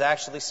Tarshish is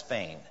actually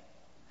Spain.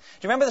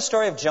 Do you remember the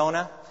story of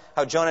Jonah?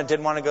 How Jonah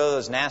didn't want to go to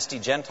those nasty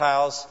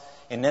Gentiles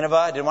in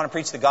Nineveh, didn't want to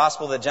preach the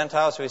gospel to the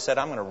Gentiles, so he said,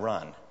 I'm going to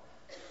run.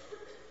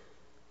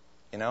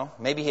 You know,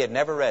 maybe he had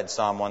never read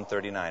Psalm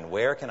 139.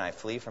 Where can I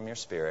flee from your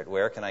spirit?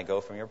 Where can I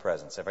go from your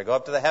presence? If I go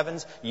up to the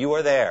heavens, you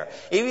are there.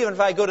 Even if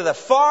I go to the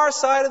far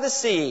side of the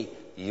sea,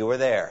 you are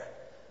there.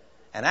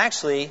 And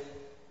actually,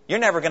 you're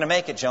never going to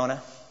make it,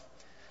 Jonah.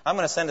 I'm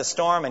going to send a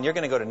storm and you're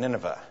going to go to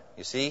Nineveh.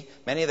 You see,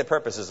 many of the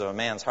purposes of a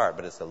man's heart,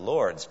 but it's the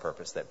Lord's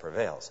purpose that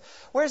prevails.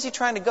 Where is he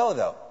trying to go,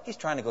 though? He's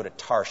trying to go to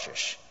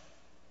Tarshish.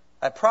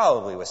 That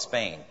probably was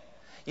Spain.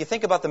 You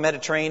think about the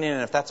Mediterranean,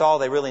 and if that's all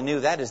they really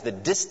knew, that is the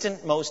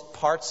distant most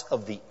parts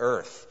of the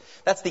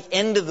earth. That's the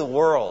end of the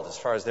world as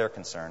far as they're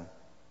concerned.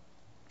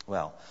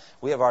 Well,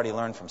 we have already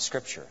learned from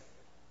Scripture.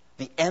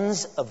 The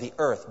ends of the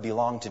earth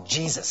belong to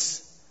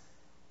Jesus.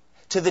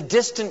 To the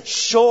distant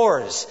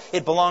shores,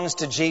 it belongs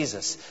to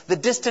Jesus. The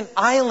distant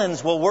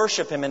islands will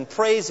worship him and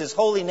praise his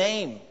holy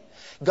name.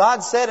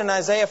 God said in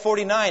Isaiah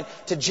 49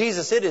 to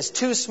Jesus, it is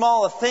too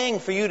small a thing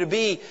for you to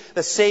be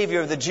the Savior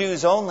of the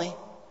Jews only.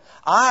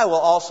 I will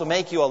also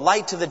make you a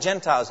light to the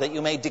Gentiles, that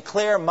you may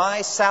declare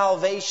my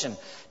salvation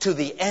to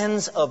the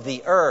ends of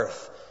the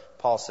earth.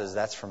 Paul says,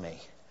 that's for me.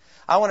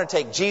 I want to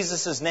take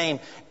Jesus' name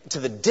to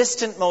the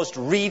distant-most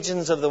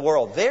regions of the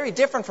world. Very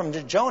different from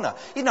Jonah.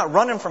 He's not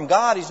running from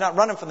God. He's not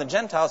running from the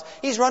Gentiles.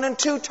 He's running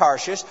to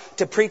Tarshish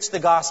to preach the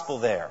gospel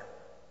there.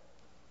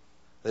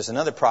 There's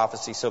another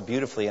prophecy so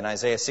beautifully in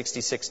Isaiah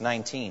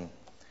 66:19.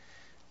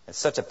 It's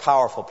such a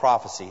powerful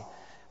prophecy.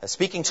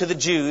 Speaking to the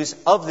Jews,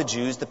 of the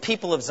Jews, the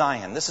people of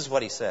Zion. This is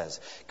what he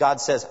says.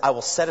 God says, I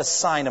will set a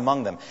sign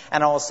among them,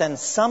 and I will send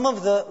some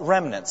of the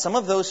remnant, some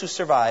of those who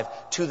survive,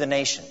 to the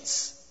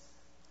nations.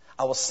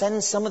 I will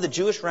send some of the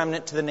Jewish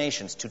remnant to the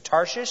nations, to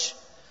Tarshish,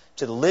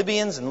 to the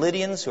Libyans and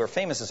Lydians, who are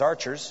famous as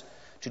archers,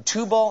 to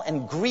Tubal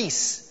and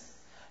Greece,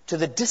 to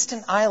the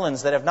distant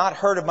islands that have not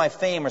heard of my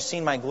fame or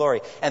seen my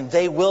glory, and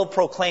they will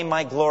proclaim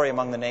my glory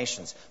among the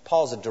nations.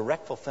 Paul's a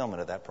direct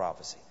fulfillment of that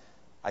prophecy.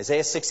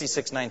 Isaiah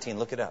 66:19,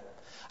 look it up.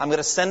 I'm going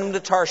to send them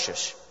to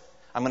Tarshish.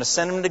 I'm going to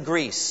send them to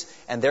Greece,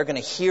 and they're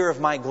going to hear of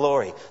my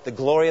glory, the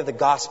glory of the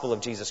gospel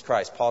of Jesus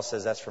Christ. Paul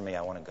says, that's for me.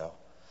 I want to go.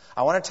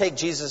 I want to take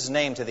Jesus'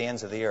 name to the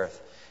ends of the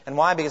earth. And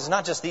why? Because it's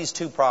not just these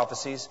two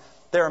prophecies.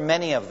 There are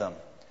many of them.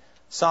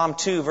 Psalm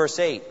 2, verse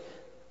 8.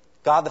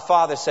 God the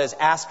Father says,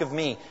 ask of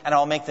me, and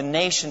I'll make the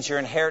nations your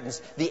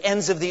inheritance, the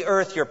ends of the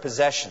earth your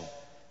possession.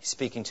 He's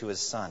speaking to his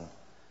Son.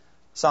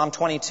 Psalm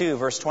 22,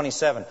 verse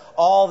 27.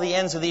 All the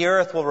ends of the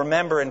earth will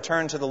remember and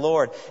turn to the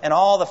Lord, and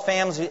all the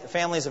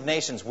families of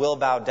nations will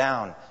bow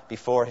down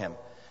before him.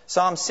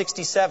 Psalm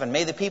 67,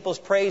 may the peoples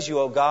praise you,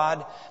 O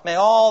God. May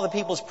all the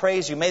peoples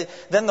praise you.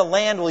 Then the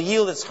land will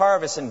yield its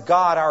harvest, and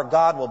God, our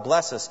God, will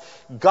bless us.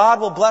 God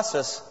will bless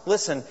us,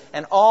 listen,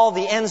 and all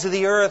the ends of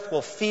the earth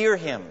will fear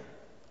him.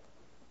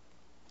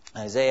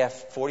 Isaiah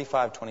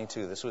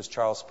 45:22, this was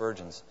Charles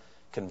Spurgeon's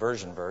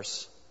conversion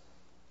verse.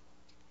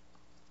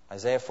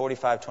 Isaiah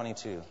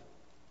 45:22.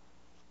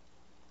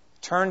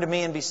 Turn to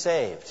me and be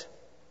saved,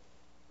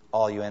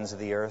 all you ends of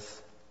the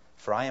earth,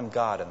 for I am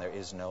God and there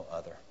is no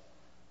other.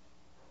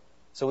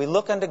 So we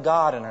look unto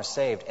God and are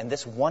saved. And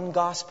this one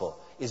gospel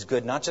is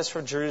good not just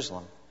for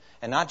Jerusalem,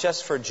 And not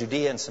just for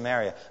Judea and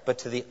Samaria, but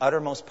to the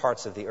uttermost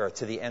parts of the earth,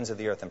 to the ends of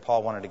the earth. And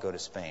Paul wanted to go to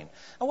Spain.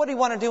 And what did he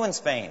want to do in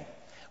Spain?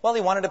 Well,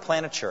 he wanted to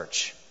plant a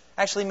church.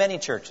 Actually, many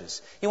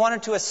churches. He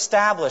wanted to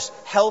establish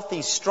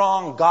healthy,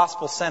 strong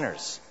gospel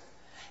centers.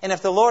 And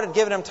if the Lord had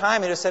given him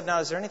time, he'd have said, now,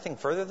 is there anything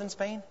further than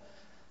Spain?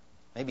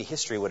 Maybe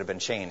history would have been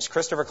changed.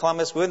 Christopher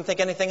Columbus, we wouldn't think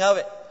anything of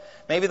it.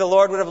 Maybe the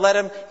Lord would have led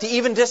him to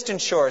even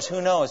distant shores.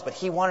 Who knows? But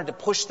he wanted to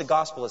push the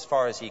gospel as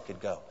far as he could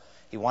go.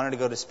 He wanted to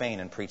go to Spain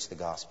and preach the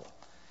gospel.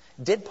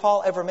 Did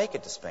Paul ever make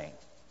it to Spain?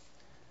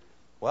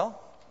 Well,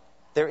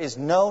 there is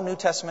no New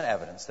Testament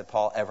evidence that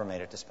Paul ever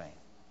made it to Spain.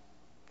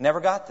 Never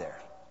got there.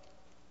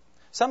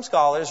 Some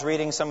scholars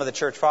reading some of the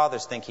church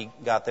fathers think he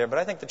got there, but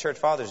I think the church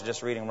fathers are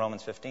just reading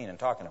Romans 15 and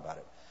talking about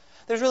it.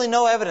 There's really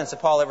no evidence that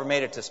Paul ever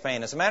made it to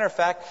Spain. As a matter of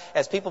fact,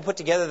 as people put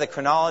together the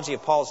chronology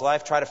of Paul's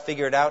life, try to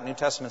figure it out, New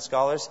Testament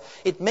scholars,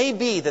 it may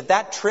be that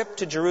that trip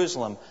to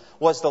Jerusalem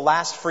was the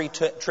last free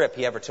trip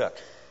he ever took.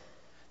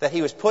 That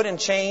he was put in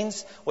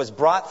chains, was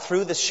brought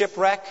through the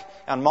shipwreck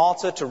on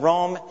Malta to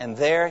Rome, and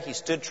there he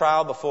stood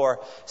trial before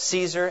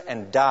Caesar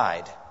and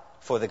died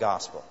for the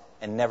gospel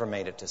and never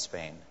made it to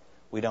Spain.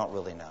 We don't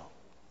really know.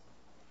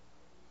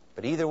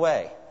 But either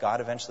way,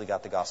 God eventually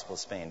got the gospel of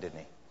Spain, didn't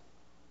he?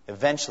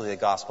 Eventually the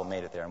gospel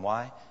made it there. And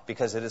why?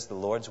 Because it is the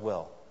Lord's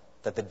will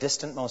that the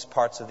distant-most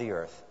parts of the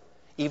earth,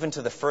 even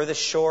to the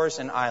furthest shores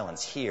and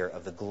islands, hear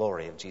of the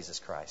glory of Jesus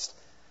Christ,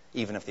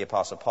 even if the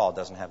Apostle Paul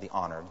doesn't have the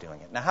honor of doing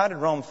it. Now, how did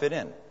Rome fit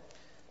in?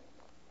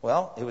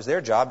 Well, it was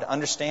their job to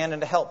understand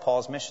and to help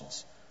Paul's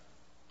missions.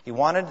 He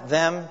wanted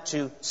them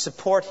to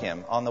support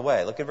him on the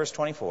way. Look at verse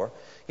 24.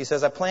 He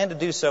says, I plan to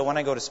do so when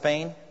I go to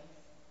Spain.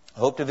 I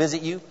hope to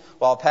visit you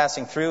while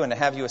passing through and to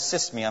have you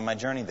assist me on my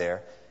journey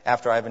there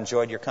after I've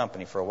enjoyed your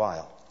company for a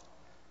while.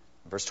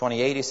 Verse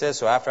 28, he says,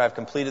 so after I've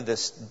completed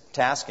this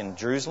task in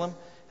Jerusalem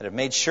and have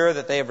made sure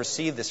that they have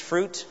received this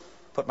fruit,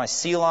 put my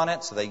seal on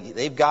it so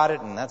they've got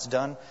it and that's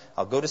done,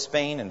 I'll go to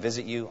Spain and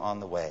visit you on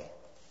the way.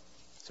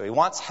 So he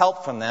wants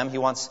help from them. He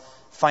wants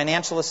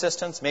financial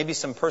assistance, maybe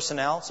some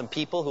personnel, some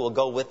people who will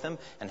go with him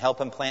and help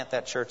him plant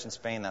that church in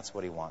Spain. That's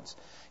what he wants.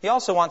 He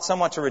also wants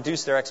someone to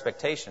reduce their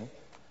expectation.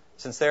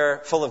 Since they're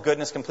full of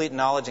goodness, complete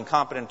knowledge, and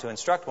competent to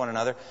instruct one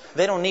another,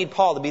 they don't need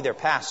Paul to be their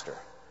pastor.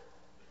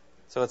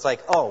 So it's like,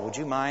 oh, would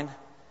you mind?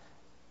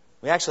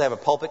 We actually have a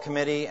pulpit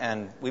committee,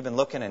 and we've been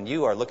looking, and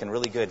you are looking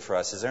really good for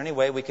us. Is there any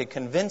way we could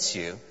convince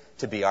you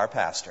to be our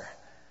pastor?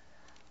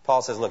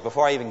 Paul says, look,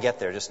 before I even get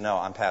there, just know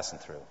I'm passing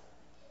through.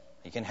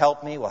 You can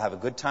help me. We'll have a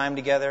good time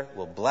together.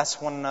 We'll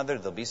bless one another.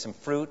 There'll be some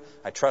fruit.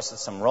 I trust that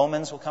some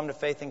Romans will come to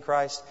faith in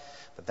Christ.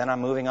 But then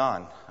I'm moving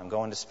on. I'm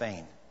going to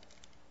Spain.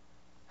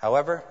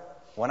 However,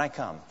 when I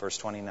come, verse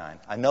 29,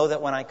 I know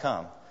that when I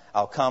come,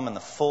 I'll come in the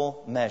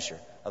full measure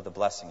of the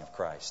blessing of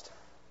Christ.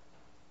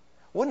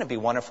 Wouldn't it be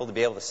wonderful to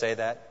be able to say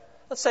that?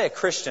 Let's say a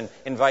Christian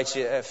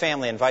a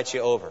family invites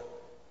you over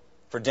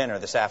for dinner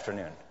this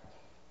afternoon.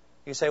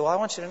 You say, well, I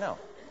want you to know.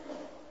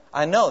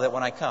 I know that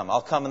when I come,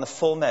 I'll come in the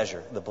full measure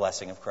of the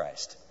blessing of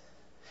Christ.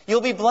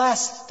 You'll be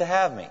blessed to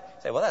have me.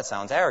 You say, well, that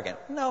sounds arrogant.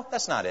 No,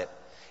 that's not it.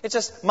 It's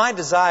just my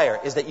desire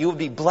is that you will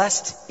be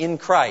blessed in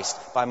Christ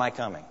by my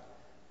coming.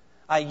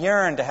 I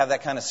yearn to have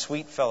that kind of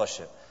sweet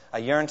fellowship. I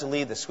yearn to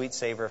leave the sweet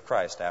savor of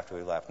Christ after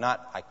we left.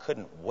 Not, I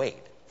couldn't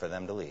wait for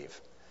them to leave,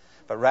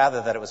 but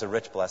rather that it was a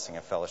rich blessing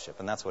of fellowship.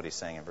 And that's what he's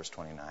saying in verse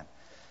 29.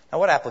 Now,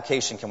 what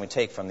application can we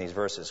take from these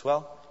verses?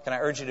 Well, can I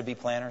urge you to be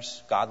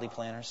planners, godly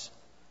planners?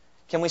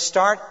 Can we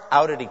start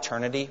out at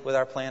eternity with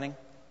our planning?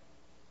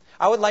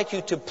 I would like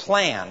you to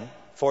plan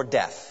for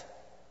death,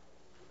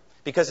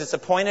 because it's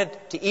appointed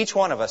to each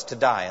one of us to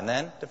die and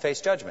then to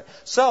face judgment.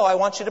 So I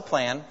want you to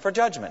plan for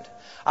judgment.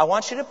 I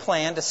want you to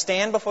plan to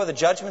stand before the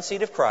judgment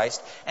seat of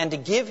Christ and to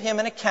give him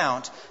an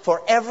account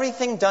for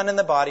everything done in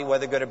the body,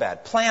 whether good or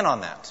bad. Plan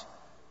on that.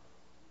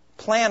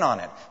 Plan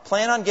on it.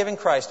 Plan on giving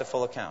Christ a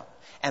full account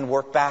and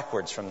work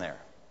backwards from there.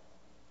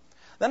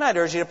 Then I'd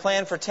urge you to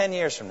plan for 10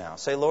 years from now.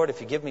 Say, Lord,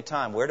 if you give me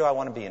time, where do I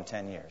want to be in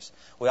 10 years?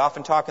 We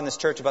often talk in this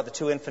church about the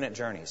two infinite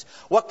journeys.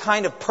 What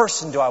kind of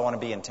person do I want to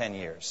be in 10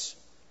 years?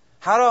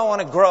 How do I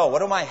want to grow?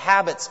 What are my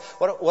habits?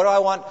 What do I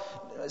want?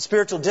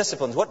 Spiritual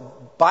disciplines.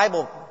 What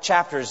Bible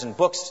chapters and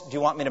books do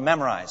you want me to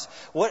memorize?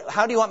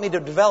 How do you want me to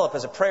develop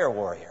as a prayer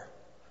warrior?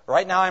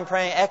 Right now I'm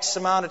praying X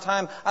amount of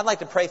time. I'd like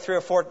to pray 3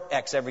 or 4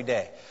 X every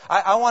day.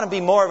 I want to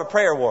be more of a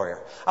prayer warrior.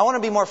 I want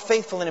to be more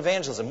faithful in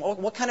evangelism.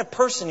 What kind of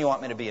person do you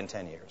want me to be in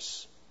 10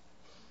 years?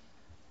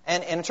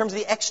 And in terms of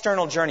the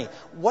external journey,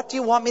 what do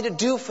you want me to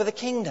do for the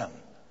kingdom?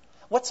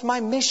 What's my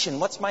mission?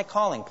 What's my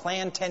calling?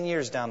 Plan 10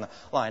 years down the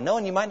line.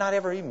 Knowing you might not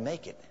ever even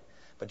make it.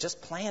 But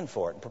just plan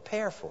for it and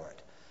prepare for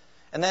it.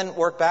 And then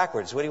work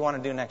backwards. What do you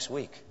want to do next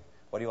week?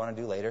 What do you want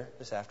to do later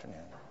this afternoon?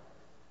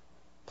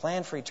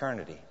 Plan for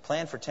eternity.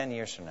 Plan for 10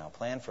 years from now.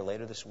 Plan for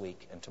later this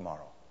week and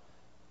tomorrow.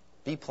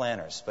 Be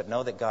planners, but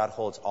know that God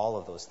holds all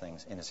of those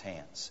things in his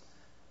hands.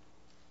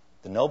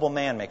 The noble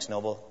man makes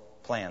noble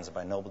plans, and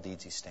by noble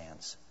deeds he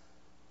stands.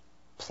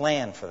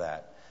 Plan for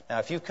that. Now,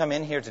 if you've come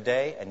in here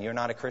today and you're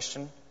not a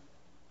Christian,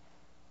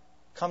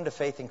 come to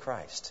faith in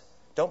Christ.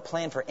 Don't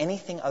plan for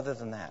anything other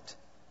than that.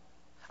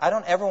 I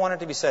don't ever want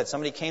it to be said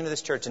somebody came to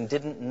this church and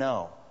didn't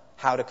know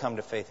how to come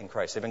to faith in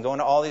Christ. They've been going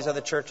to all these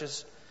other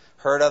churches,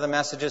 heard other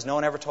messages. No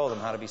one ever told them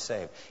how to be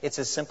saved. It's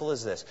as simple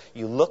as this.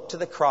 You look to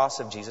the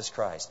cross of Jesus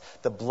Christ,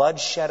 the blood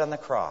shed on the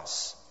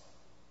cross.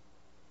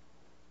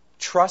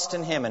 Trust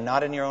in Him and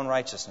not in your own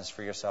righteousness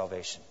for your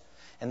salvation.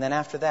 And then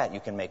after that, you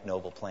can make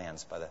noble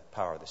plans by the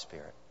power of the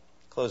Spirit.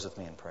 Close with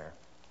me in prayer.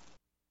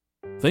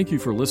 Thank you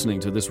for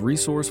listening to this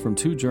resource from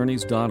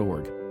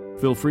twojourneys.org.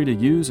 Feel free to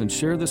use and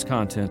share this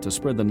content to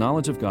spread the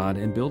knowledge of God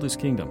and build His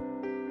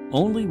kingdom.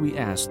 Only we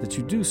ask that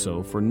you do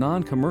so for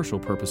non-commercial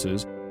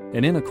purposes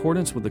and in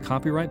accordance with the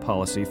copyright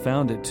policy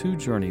found at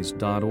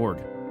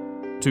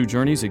twojourneys.org. Two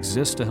Journeys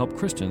exists to help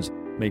Christians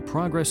make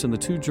progress in the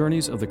two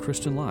journeys of the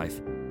Christian life,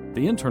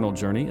 the internal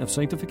journey of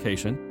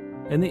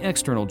sanctification and the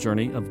external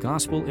journey of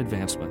gospel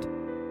advancement.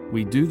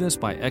 We do this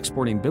by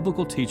exporting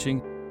biblical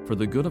teaching for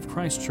the good of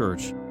Christ's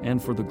church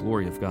and for the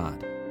glory of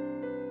God.